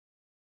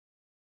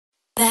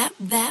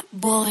That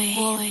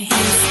boy.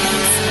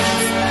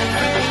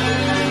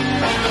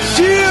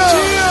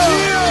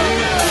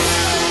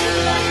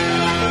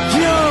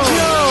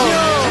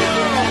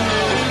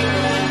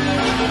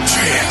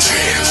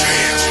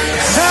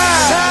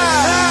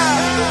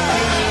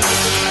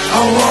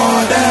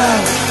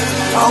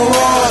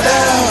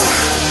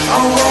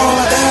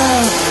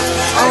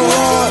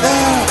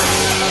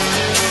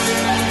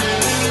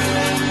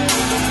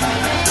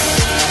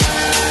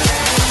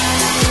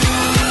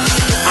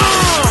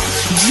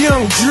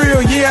 Young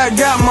Dreal, yeah, I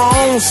got my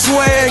own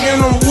swag,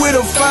 and I'm with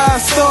a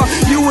 5-star.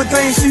 You would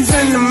think she's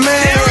in the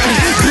mag.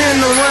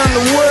 Been around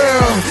the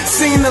world,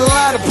 seen a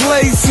lot of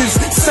places.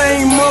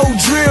 Same old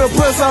drill,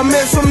 plus I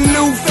met some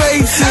new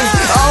faces.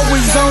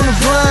 Always on the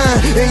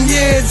grind, and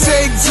yeah, it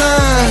take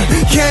time.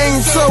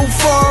 Came so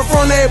far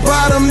from that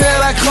bottom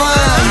that I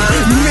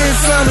climbed.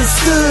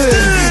 Misunderstood,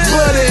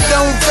 but it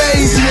don't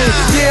faze me.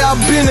 Yeah,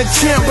 I've been a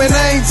champ, and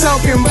I ain't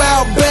talking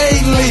about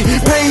Bailey.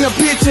 Paint a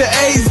picture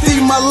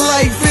HD, my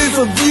life is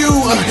a view.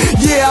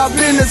 Yeah, I've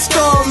been a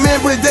star,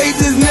 man, but they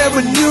just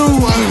never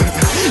knew.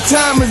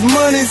 Time is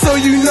money, so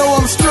you know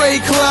I'm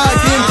straight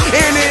clocking.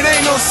 And it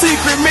ain't no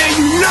secret, man,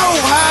 you know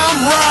how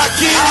I'm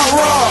rocking. I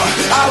rock,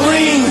 I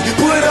lean,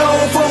 put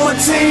on for my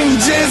team.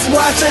 Just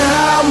watching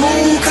how I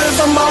move, cause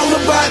I'm all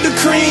about the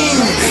cream.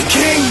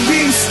 Can't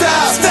be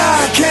stopped,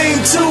 I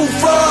came too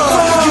far.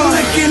 You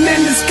looking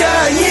in the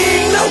sky, you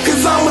ain't know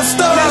cause I'm a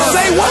star. Now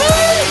say what?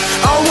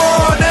 I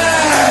roll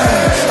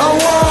down, I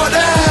roll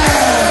down,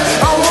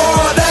 I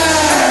roll down.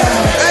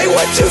 Hey,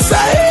 what you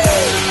say?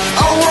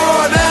 I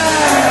roll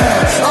down,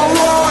 I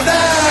roll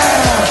down,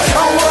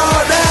 I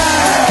roll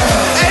down.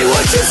 Hey,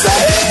 what you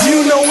say? You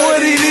know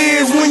what it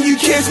is when you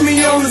catch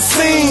me on the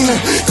scene.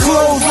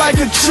 Clothes like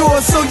a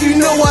chore, so you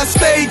know I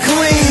stay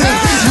clean.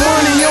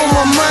 Money on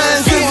my mind,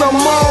 cause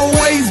I'm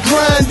always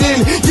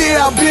grinding.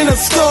 Yeah, I've been a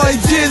star,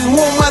 just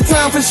want my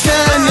time for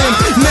shining.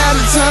 Now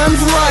the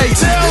time's right,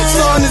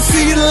 starting to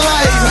see the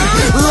light.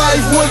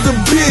 Life was a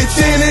bitch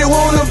and it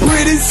wasn't a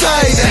pretty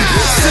sight.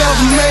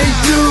 Self-made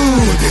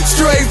dude,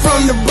 straight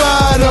from the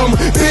bottom.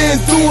 Been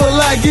through a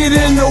lot, get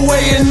in the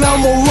way and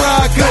I'ma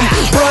rock 'em.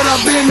 But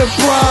I've been the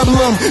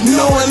problem,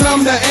 knowing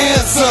I'm the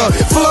answer.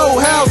 Flow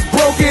house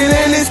broken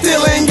and it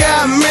still ain't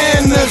got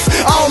manners.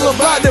 All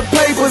about the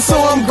paper, so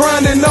I'm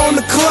grinding on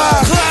the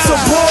clock. So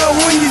boy,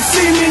 when you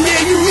see me,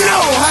 yeah, you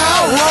know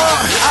how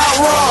I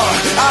rock.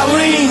 I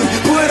lean,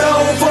 put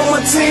on for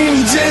my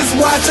team. Just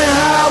watching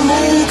how I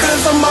move,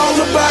 cause I'm all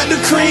about the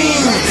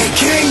cream.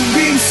 Can't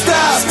be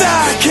stopped,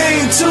 I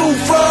came too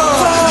far.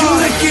 You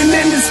looking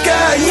in the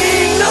sky, you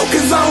ain't know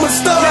cause I'm a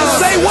star. Now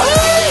say what?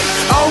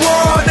 I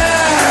roll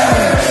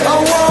down, I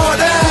roll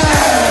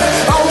down,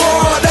 I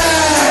roll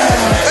down.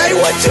 Hey,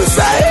 what you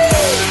say?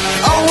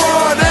 I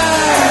roll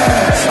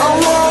down, I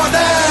roll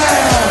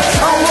down,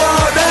 I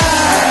roll down.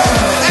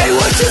 Hey,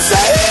 what you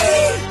say?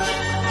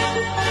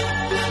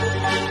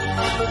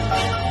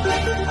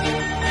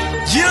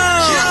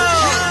 Young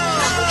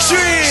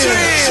Dreal.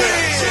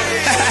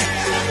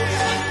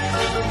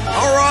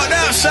 All right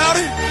now,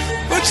 shawty.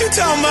 What you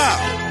talking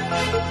about?